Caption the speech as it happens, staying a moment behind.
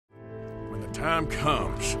time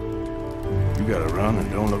comes, you gotta run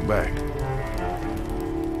and don't look back.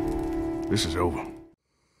 This is over.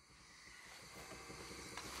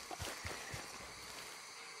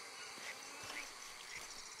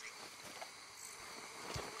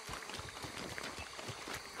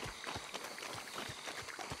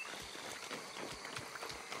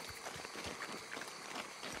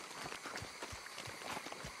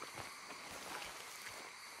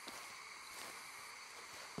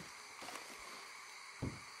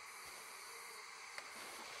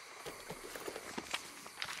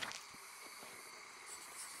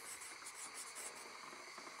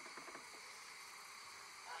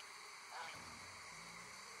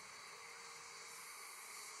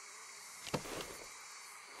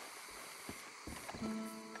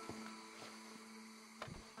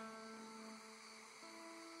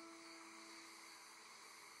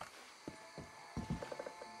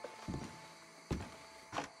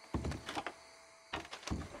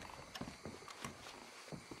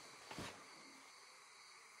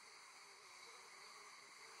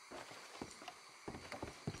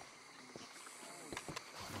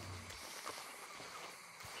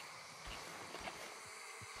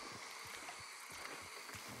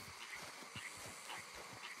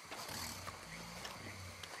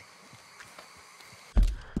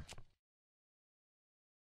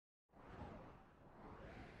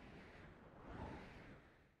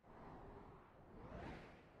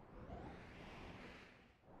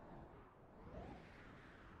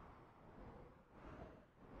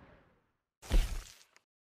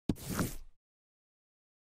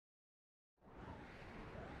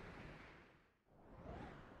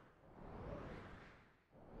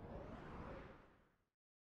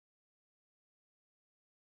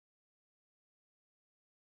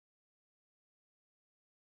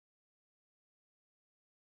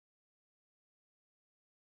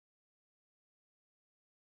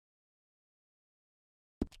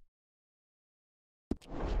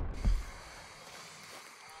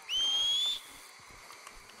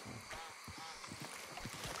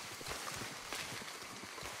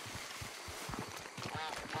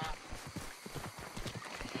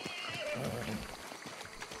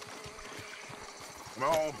 Come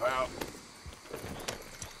on, pal.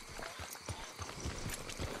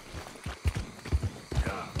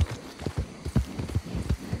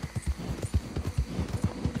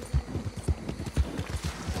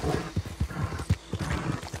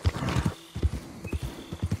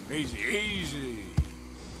 Easy, easy.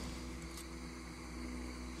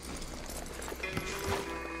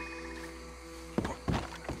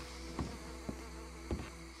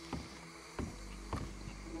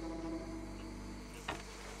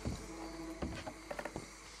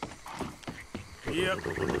 Yep.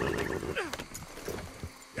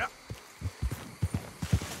 Yep.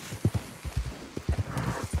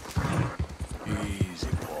 Easy,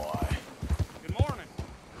 boy. Good morning.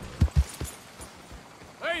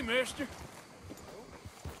 Hey, mister.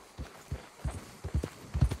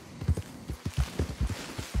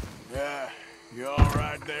 Yeah, you all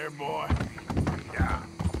right there, boy? Yeah.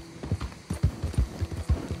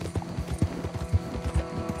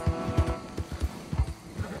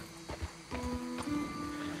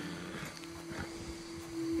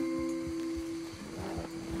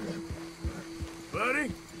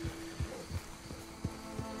 Buddy?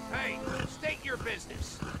 Hey, state your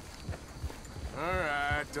business. All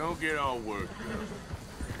right, don't get all worked up.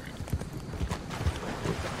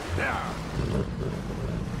 Yeah.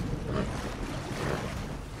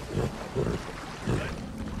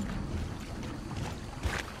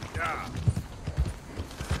 Yeah.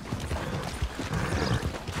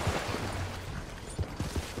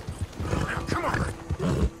 Now, come on.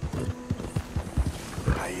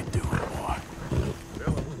 How you doing, boy?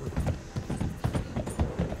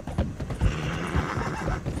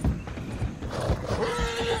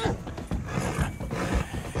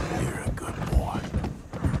 You're a good boy.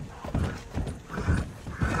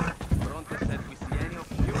 Pronto said we see any of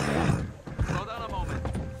you. Slow down a moment.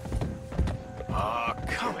 Oh,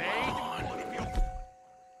 come on.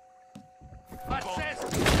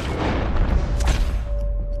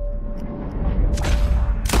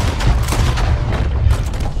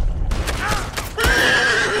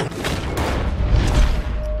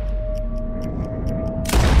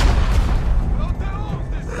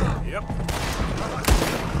 Yep.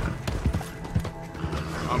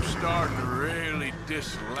 I'm starting to really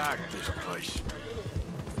dislike this place.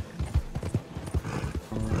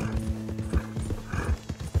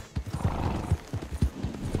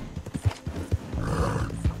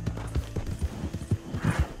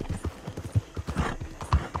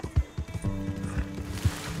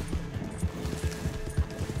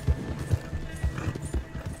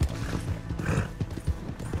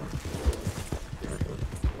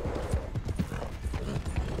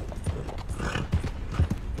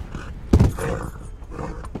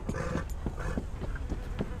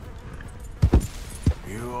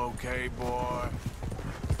 Okay, boy.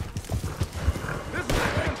 This is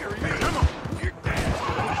adventure, come on! You're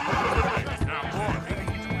dead! Now, boy.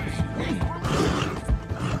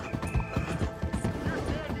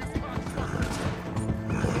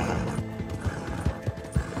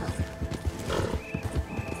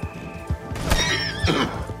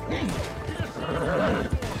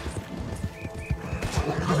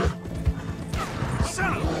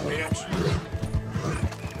 Son of a bitch!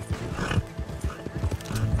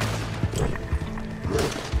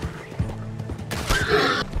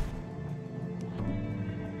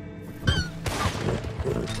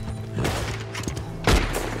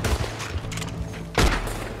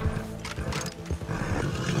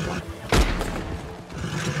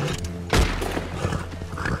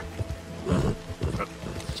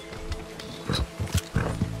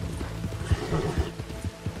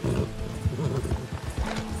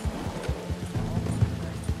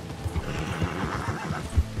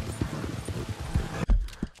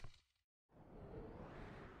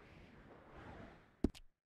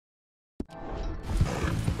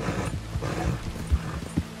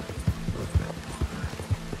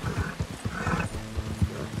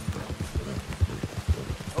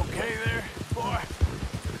 Okay there, boy?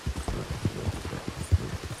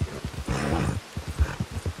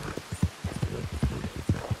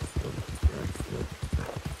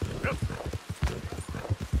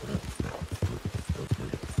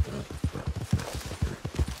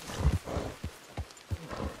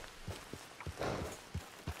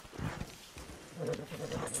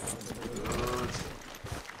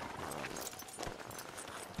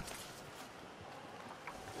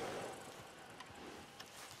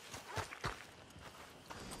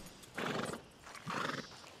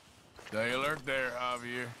 Stay alert there,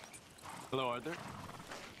 Javier. Hello, Arthur.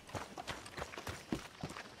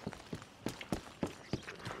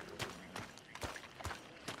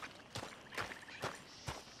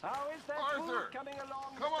 How is that Arthur, food coming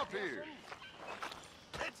along? come Mr. up here.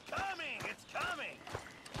 Pearson? It's coming! It's coming!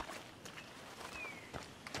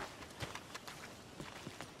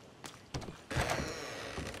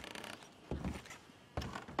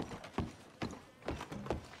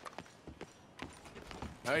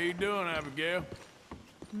 How you doing, Abigail?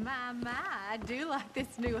 My, I do like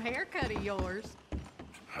this new haircut of yours.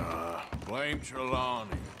 Blame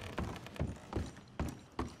Trelawney.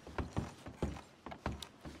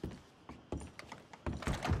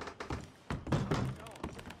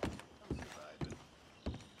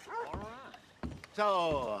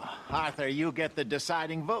 So, Arthur, you get the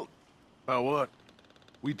deciding vote. About what?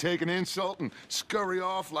 We take an insult and scurry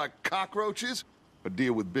off like cockroaches? Or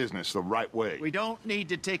deal with business the right way? We don't need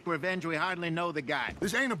to take revenge. We hardly know the guy.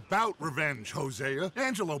 This ain't about revenge, Hosea.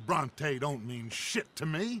 Angelo Bronte don't mean shit to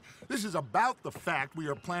me. This is about the fact we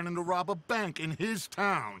are planning to rob a bank in his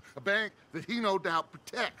town. A bank that he no doubt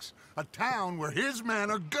protects. A town where his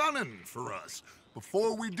men are gunning for us.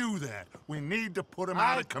 Before we do that, we need to put him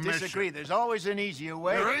out I of commission. disagree. There's always an easier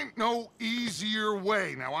way. There ain't no easier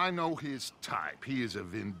way. Now, I know his type. He is a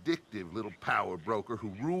vindictive little power broker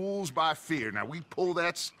who rules by fear. Now, we pull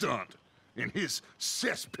that stunt in his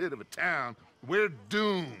cesspit of a town, we're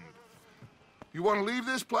doomed. You want to leave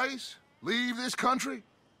this place? Leave this country?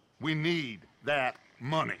 We need that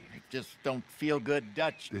money. I just don't feel good,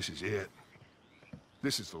 Dutch. This is it.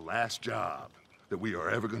 This is the last job that we are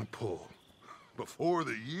ever gonna pull. Before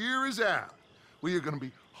the year is out, we are gonna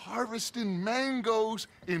be harvesting mangoes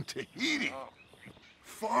in Tahiti.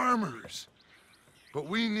 Farmers. But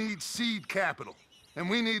we need seed capital, and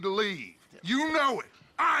we need to leave. You know it.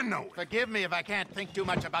 I know it. Forgive me if I can't think too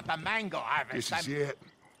much about the mango harvest. This is it.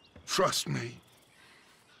 Trust me.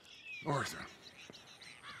 Arthur.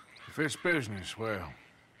 If it's business, well,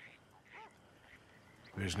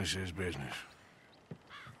 business is business.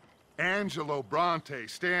 Angelo Bronte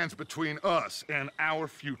stands between us and our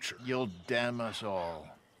future. You'll damn us all.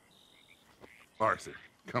 Arthur,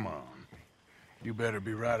 come on. You better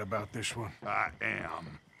be right about this one. I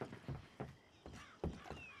am.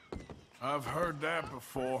 I've heard that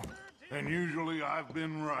before. And usually I've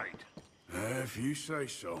been right. If you say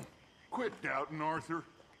so. Quit doubting, Arthur.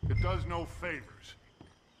 It does no favors.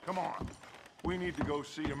 Come on. We need to go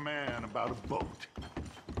see a man about a boat.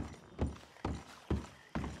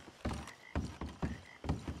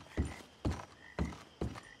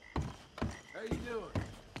 How you doing?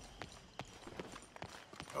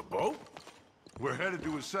 A boat? We're headed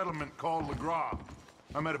to a settlement called Le Gras.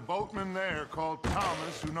 I met a boatman there called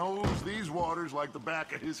Thomas who knows these waters like the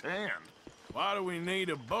back of his hand. Why do we need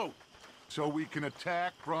a boat? So we can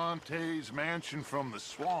attack Bronte's mansion from the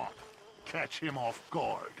swamp. Catch him off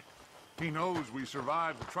guard. He knows we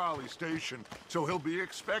survived the trolley station, so he'll be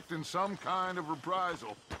expecting some kind of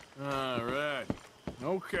reprisal. All right.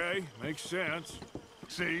 Okay, makes sense.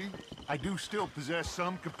 See? I do still possess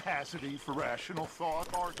some capacity for rational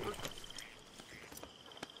thought, Arthur.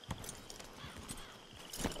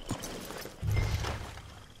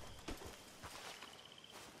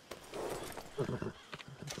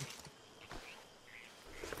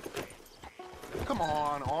 Come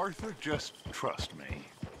on, Arthur, just trust me.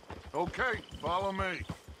 Okay, follow me.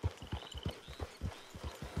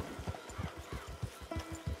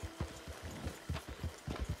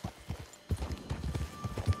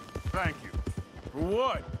 Thank you. For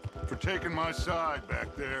what? For taking my side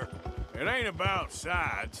back there. It ain't about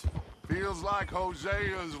sides. Feels like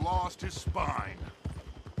Hosea's lost his spine.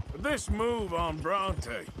 But this move on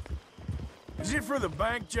Bronte, is it for the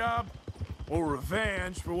bank job or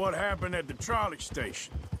revenge for what happened at the trolley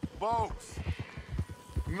station? Both.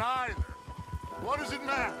 Neither. What does it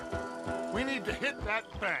matter? We need to hit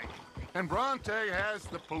that bank. And Bronte has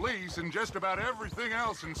the police and just about everything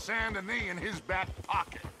else in Saint Denis in his back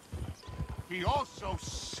pocket. He also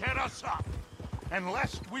set us up. And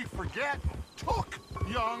lest we forget, took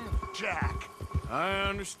young Jack. I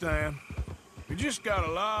understand. We just got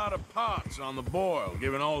a lot of pots on the boil,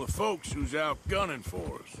 given all the folks who's out gunning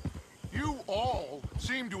for us. You all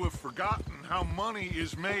seem to have forgotten how money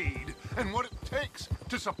is made and what it takes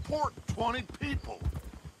to support 20 people.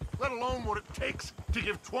 Let alone what it takes to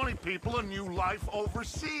give 20 people a new life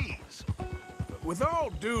overseas. With all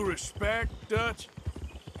due respect, Dutch,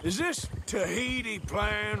 is this Tahiti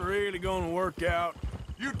plan really gonna work out?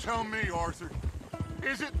 You tell me, Arthur.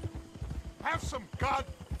 Is it? Have some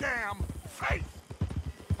goddamn faith.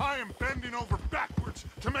 I am bending over backwards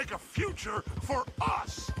to make a future for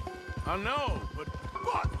us. I know, but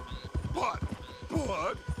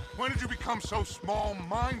when did you become so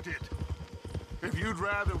small-minded? If you'd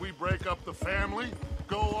rather we break up the family,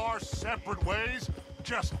 go our separate ways,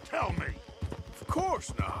 just tell me. of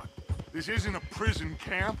course not. This isn't a prison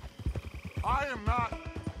camp. I am not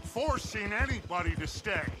forcing anybody to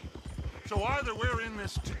stay. So either we're in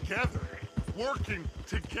this together, working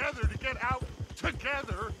together to get out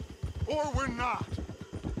together, or we're not.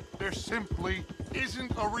 There simply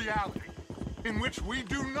isn't a reality in which we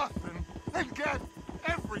do nothing and get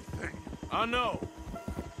everything. I know.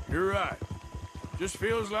 You're right. Just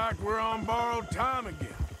feels like we're on borrowed time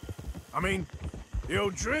again. I mean, the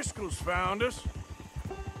O'Driscolls found us.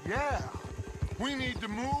 Yeah, we need to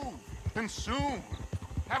move, and soon.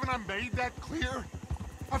 Haven't I made that clear?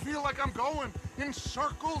 I feel like I'm going in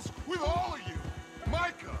circles with all of you.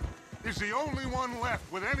 Micah is the only one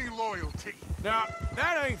left with any loyalty. Now,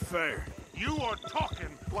 that ain't fair. You are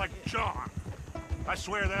talking like John. I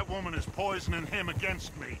swear that woman is poisoning him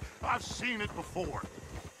against me. I've seen it before.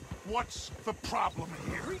 What's the problem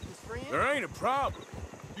here? There ain't a problem.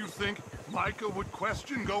 You think Micah would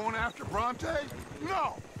question going after Bronte?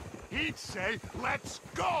 No! He'd say, let's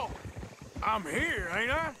go! I'm here,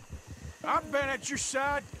 ain't I? I've been at your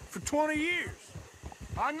side for 20 years.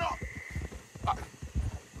 I know.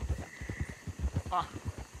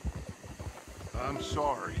 I'm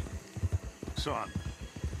sorry, son.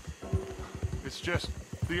 It's just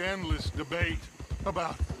the endless debate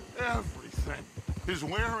about everything is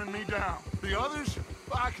wearing me down. The others,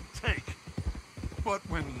 I can take. But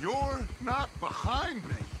when you're not behind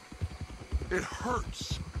me, it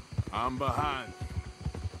hurts. I'm behind.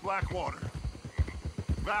 Blackwater,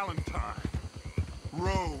 Valentine,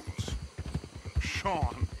 Rose,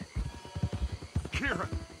 Sean, Kieran.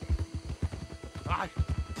 I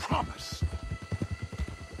promise.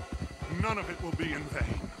 None of it will be in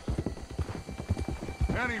vain.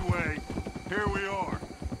 Anyway, here we are.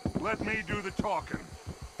 Let me do the talking.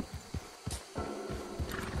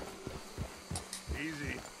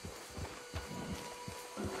 Easy.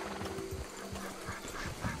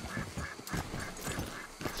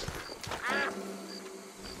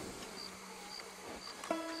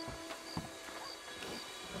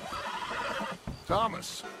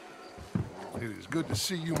 Thomas, it is good to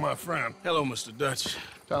see you, my friend. Hello, Mr. Dutch.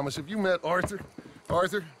 Thomas, have you met Arthur?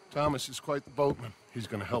 Arthur, Thomas is quite the boatman. He's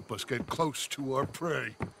gonna help us get close to our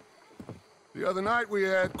prey. The other night we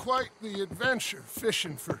had quite the adventure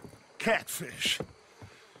fishing for catfish.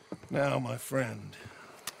 Now, my friend,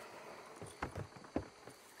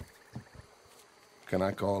 can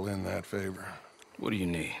I call in that favor? What do you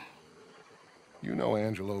need? You know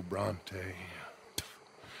Angelo Bronte.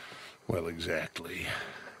 Well, exactly.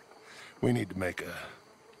 We need to make a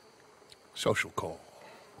social call.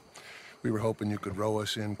 We were hoping you could row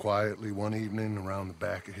us in quietly one evening around the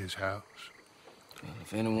back of his house. Well,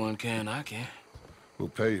 if anyone can, I can. We'll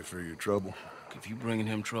pay you for your trouble. If you bringing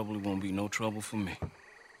him trouble, it won't be no trouble for me.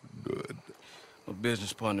 Good. My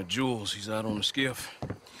business partner, Jules, he's out on the skiff.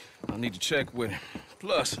 I need to check with him.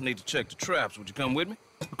 Plus, I need to check the traps. Would you come with me?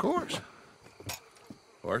 Of course.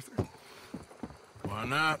 Arthur? Why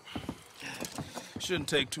not? Shouldn't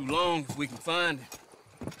take too long if we can find him.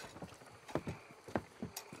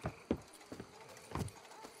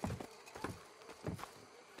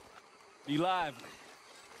 Be lively.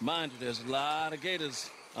 Mind you, there's a lot of gators.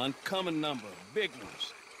 Uncommon number. Big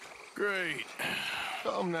ones. Great.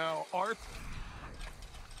 Come now, Arthur.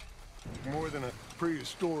 More than a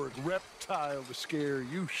prehistoric reptile to scare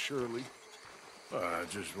you, surely. I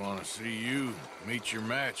just want to see you meet your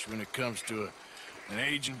match when it comes to an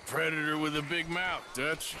aging predator with a big mouth,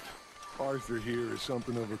 Dutch. Arthur here is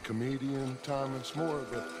something of a comedian, Thomas. More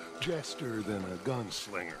of a jester than a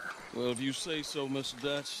gunslinger. Well, if you say so, Mr.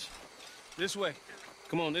 Dutch. This way.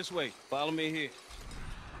 Come on, this way. Follow me here.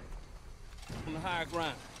 On the higher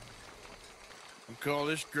ground. You call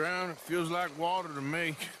this ground? It feels like water to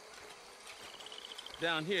me.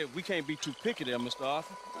 Down here, we can't be too picky there, Mr.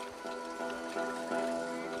 Arthur.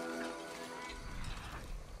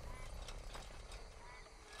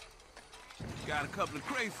 Got a couple of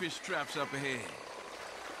crayfish traps up ahead.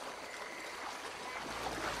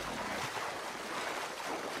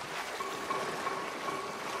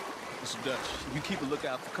 Mr. Dutch, you keep a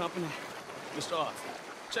lookout for company. Mr. Arthur,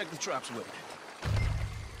 check the traps with me.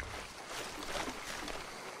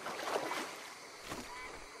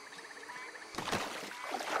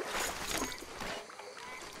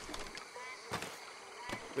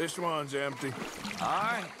 This one's empty. All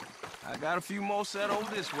right. I got a few more set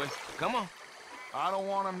over this way. Come on. I don't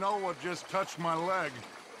want to know what just touched my leg.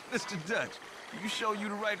 Mr. Dutch, you sure you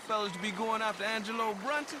the right fellas to be going after Angelo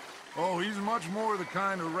Bronte? Oh, he's much more the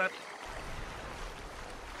kind of rep...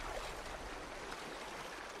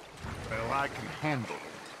 Well, I can handle.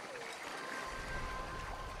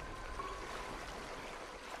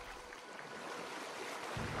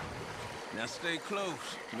 Now stay close.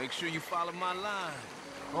 Make sure you follow my line.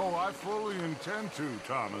 Oh, I fully intend to,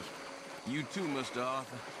 Thomas. You too, Mr.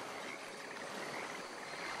 Arthur.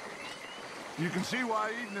 You can see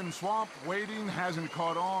why eating in swamp waiting hasn't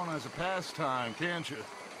caught on as a pastime, can't you?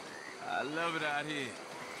 I love it out here.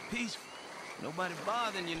 Peaceful. Nobody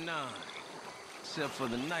bothering you none. Except for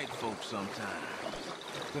the night folk sometimes.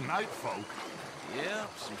 The night folk? Yep,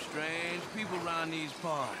 some strange people around these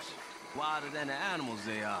parts. Wilder than the animals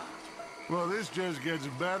they are. Well, this just gets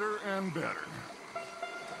better and better.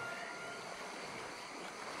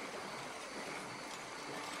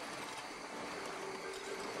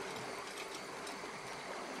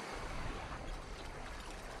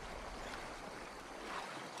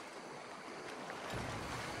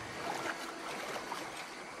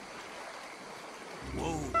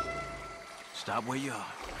 Whoa. Stop where you are.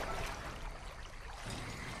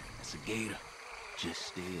 It's a gator. Just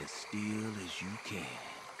stay as still as you can.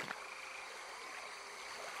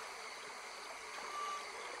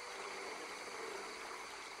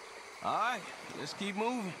 All right, let's keep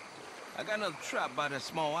moving. I got another trap by that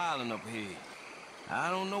small island up here. I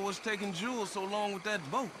don't know what's taking Jules so long with that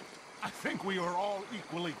boat. I think we are all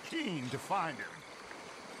equally keen to find him.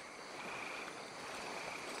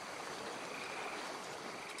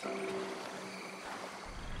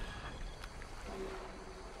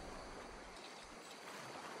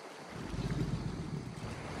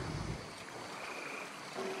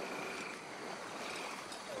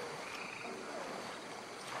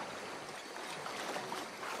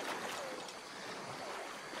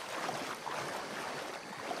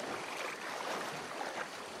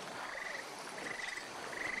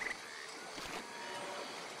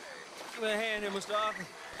 Give me a hand here, Mr. Arthur.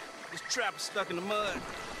 This trap is stuck in the mud.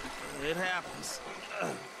 It happens.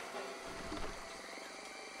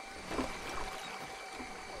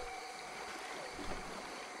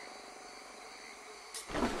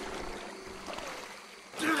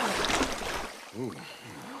 Ooh.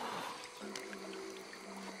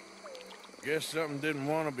 Guess something didn't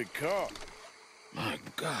want to be caught. My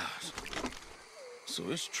gosh.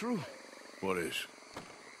 So it's true. What is?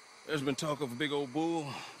 There's been talk of a big old bull,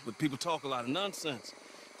 but people talk a lot of nonsense.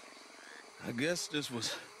 I guess this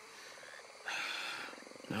was...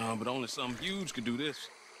 No, but only something huge could do this.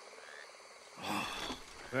 Oh,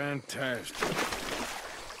 fantastic.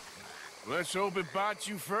 Let's hope it bites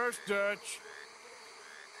you first, Dutch.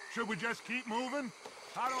 Should we just keep moving?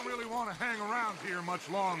 I don't really want to hang around here much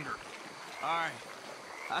longer. All right.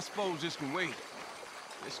 I suppose this can wait.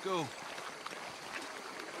 Let's go.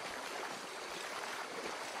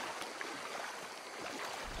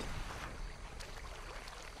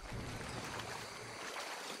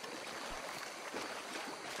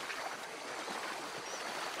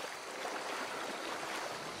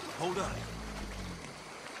 Hold up.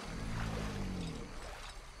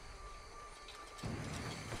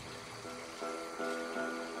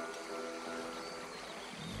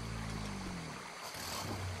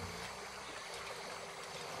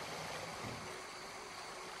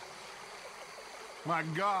 My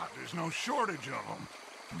God, there's no shortage of them.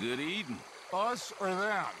 Good eating. Us or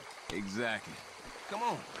them? Exactly. Come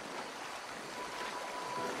on.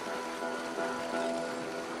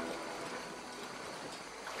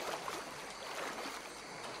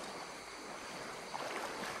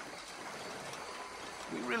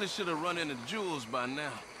 We really should have run into Jules by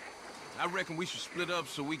now. I reckon we should split up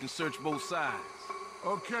so we can search both sides.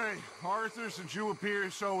 Okay, Arthur, since you appear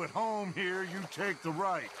so at home here, you take the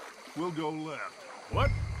right. We'll go left. What?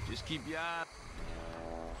 Just keep your eye...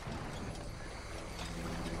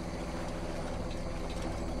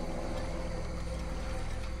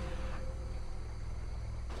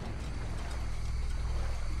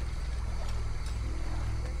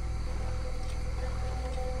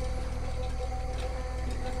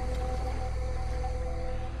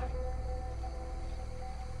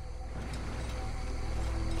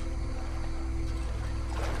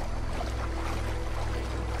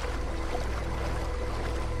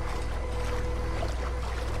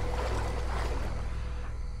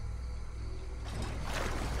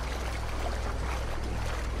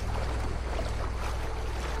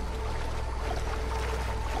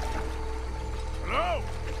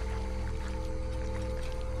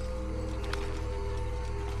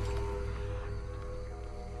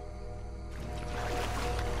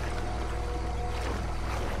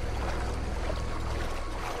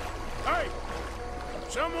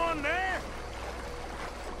 Someone there?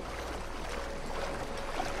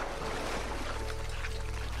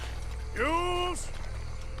 Jules?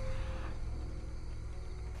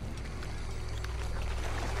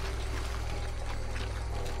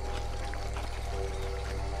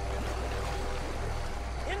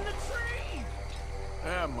 In the tree!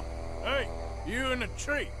 Hey, you in the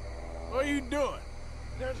tree. What are you doing?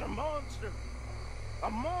 There's a monster.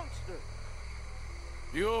 A monster.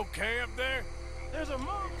 You okay up there? There's a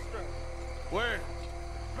monster. Where?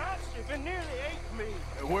 Massive, it nearly ate me.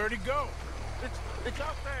 Where'd he go? It's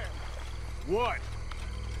out there. What?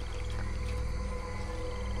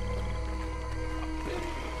 Big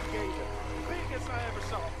gator. Biggest I ever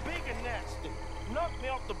saw. Big and nasty. Knocked me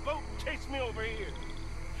off the boat and chased me over here.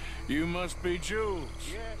 You must be Jules.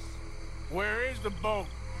 Yes. Where is the boat?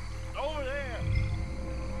 Over there.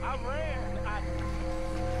 I ran.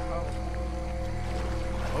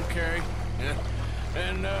 Okay. Yeah.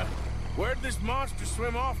 And, where'd this monster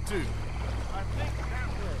swim off to? I think that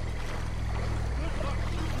way. Good luck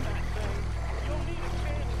shooting that thing. You'll need a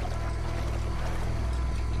cannon.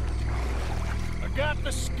 I got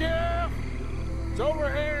the skiff. It's over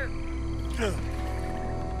here.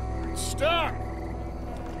 It's stuck.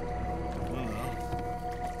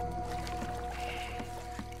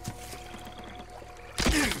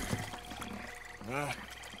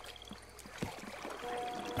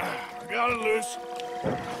 I got it loose.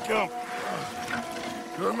 Come.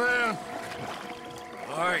 Good man.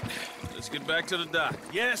 All right, let's get back to the dock.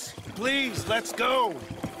 Yes, please, let's go.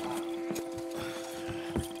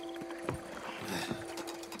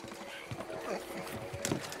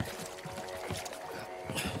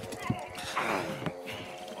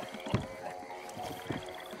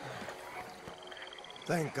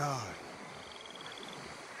 Thank God.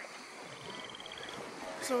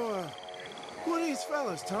 So, who are these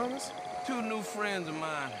fellas, Thomas? Two new friends of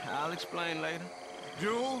mine. I'll explain later.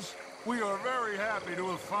 Jules, we are very happy to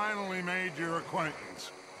have finally made your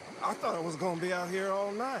acquaintance. I thought I was gonna be out here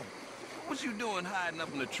all night. What you doing hiding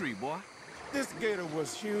up in the tree, boy? This gator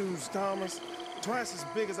was huge, Thomas. Twice as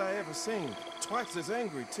big as I ever seen. Twice as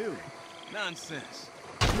angry, too. Nonsense.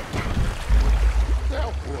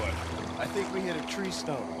 Now what? I think we hit a tree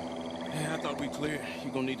stump. Yeah, I thought we cleared.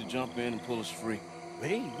 You're gonna need to jump in and pull us free.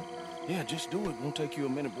 Me? Yeah, just do it. Won't take you a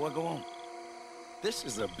minute, boy. Go on. This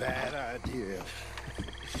is a bad idea.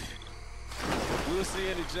 We'll see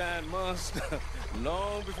any giant monster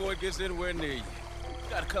long before it gets anywhere near you.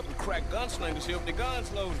 Got a couple of crack gunslingers here with their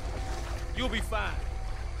guns loaded. You'll be fine.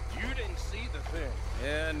 You didn't see the thing.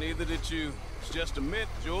 Yeah, neither did you. It's just a myth,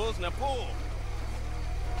 Jules. Now pull.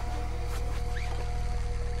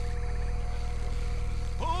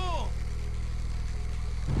 Pull!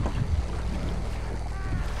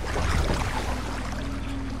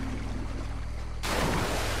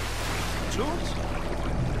 Jules?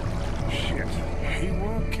 Shit. He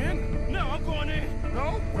won't kidding. No, I'm going in.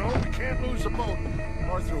 No, we can't lose the boat.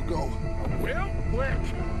 Arthur will go. Well, quick.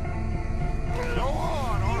 Go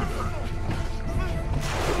on, Arthur.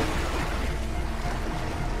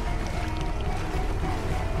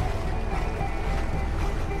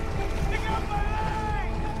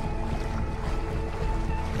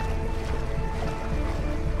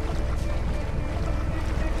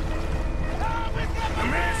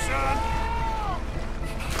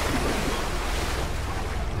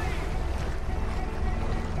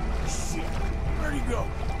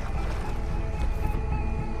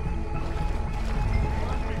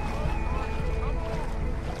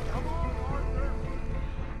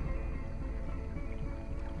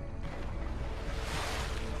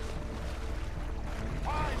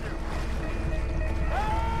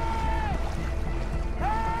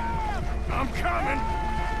 I'm coming.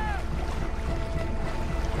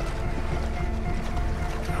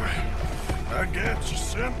 I got you,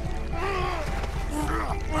 son.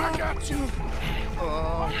 I got you.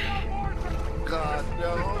 Oh, God,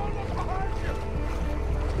 no.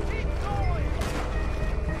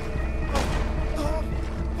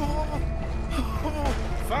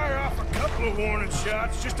 Fire off a couple of warning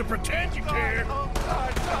shots just to pretend you care. Oh,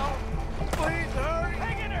 God, no. Please hurry.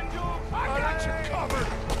 Hang in there, Jules. I got you covered.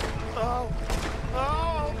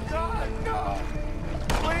 Oh, God, no.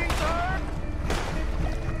 Please hurry.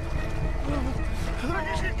 Quick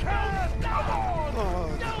as you can. Come on.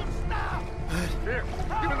 Don't stop. Here,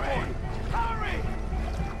 give me the boy. Hurry.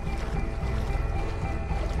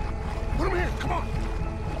 Put him here. Come on.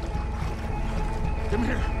 Get him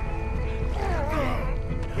here.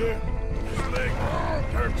 Here. His leg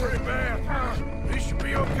hurt pretty bad. He should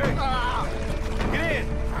be okay. Get in.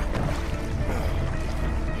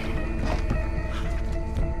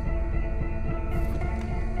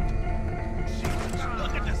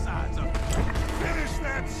 Look at the size of it. Finish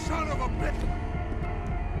that son of a bitch!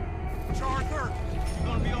 Arthur! You're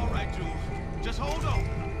gonna be all right, Jules. Just hold on.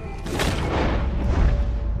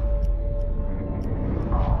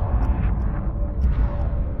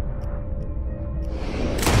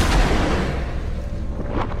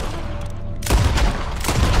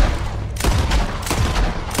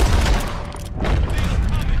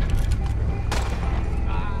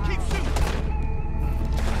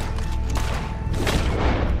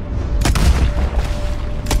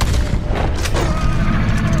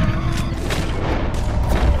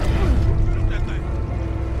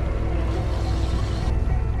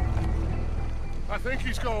 I think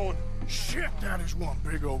he's going. Shit, that is one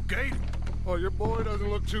big old gator. Oh, your boy doesn't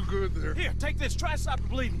look too good there. Here, take this. Try to stop the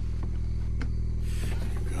bleeding.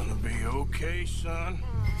 You're gonna be okay, son.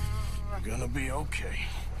 You're gonna be okay.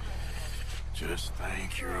 Just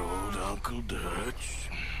thank your old Uncle Dutch.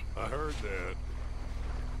 I heard that.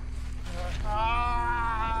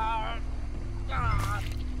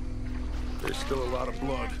 There's still a lot of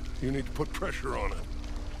blood. You need to put pressure on it.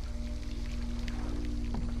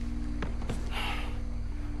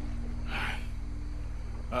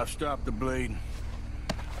 I've stopped the bleeding.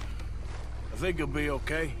 I think he'll be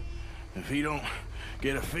okay if he don't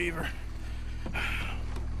get a fever.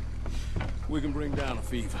 We can bring down a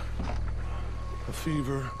fever. A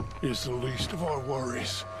fever is the least of our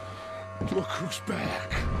worries. Look who's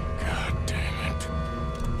back. God damn it.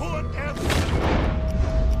 Whatever!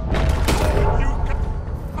 You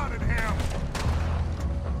got it, him!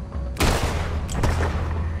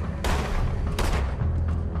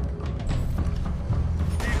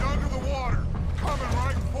 He's under the water, coming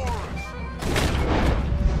right for us.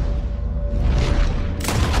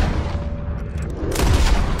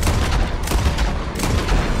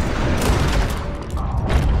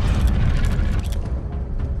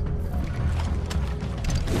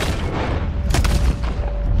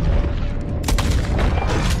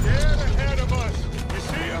 Dead ahead of us. You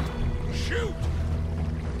see him? Shoot!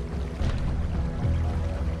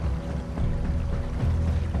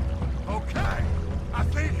 Okay, I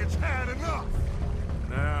think it's had enough.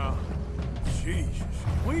 Now, Jesus.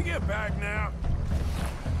 Can we get back now?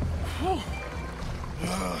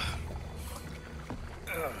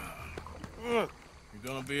 You're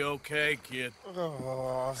gonna be okay, kid.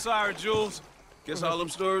 Sorry, Jules. Guess all them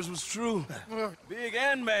stories was true. Big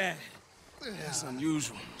and bad. That's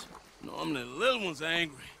unusual. Normally the little ones are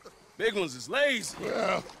angry. Big ones is lazy.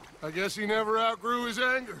 Well, I guess he never outgrew his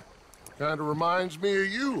anger. Kinda reminds me of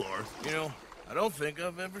you, Arthur. You know, I don't think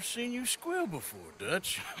I've ever seen you squeal before,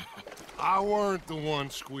 Dutch. I weren't the one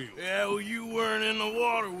squealing. Yeah, well, you weren't in the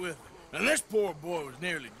water with him. And this poor boy was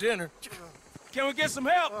nearly dinner. Can we get some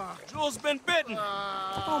help? Jules been bitten.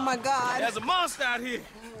 Oh my God. There's a monster out here.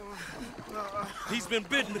 He's been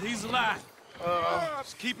bitten, but he's alive.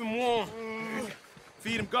 Just keep him warm.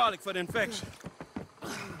 Feed him garlic for the infection.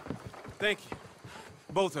 Thank you.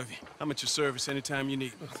 Both of you. I'm at your service anytime you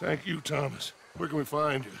need me. Thank you, Thomas. Where can we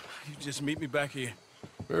find you? You just meet me back here.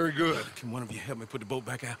 Very good. Can one of you help me put the boat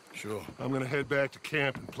back out? Sure. I'm gonna head back to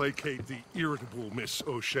camp and placate the irritable Miss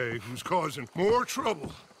O'Shea, who's causing more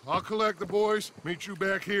trouble. I'll collect the boys. Meet you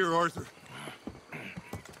back here, Arthur.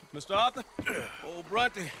 Mr. Arthur? Old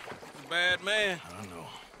Brunty. A bad man. I know.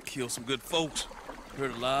 Killed some good folks.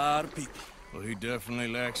 Hurt a lot of people. Well, he definitely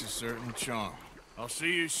lacks a certain charm. I'll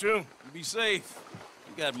see you soon. You be safe.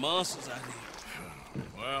 You got monsters out here.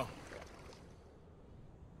 Well,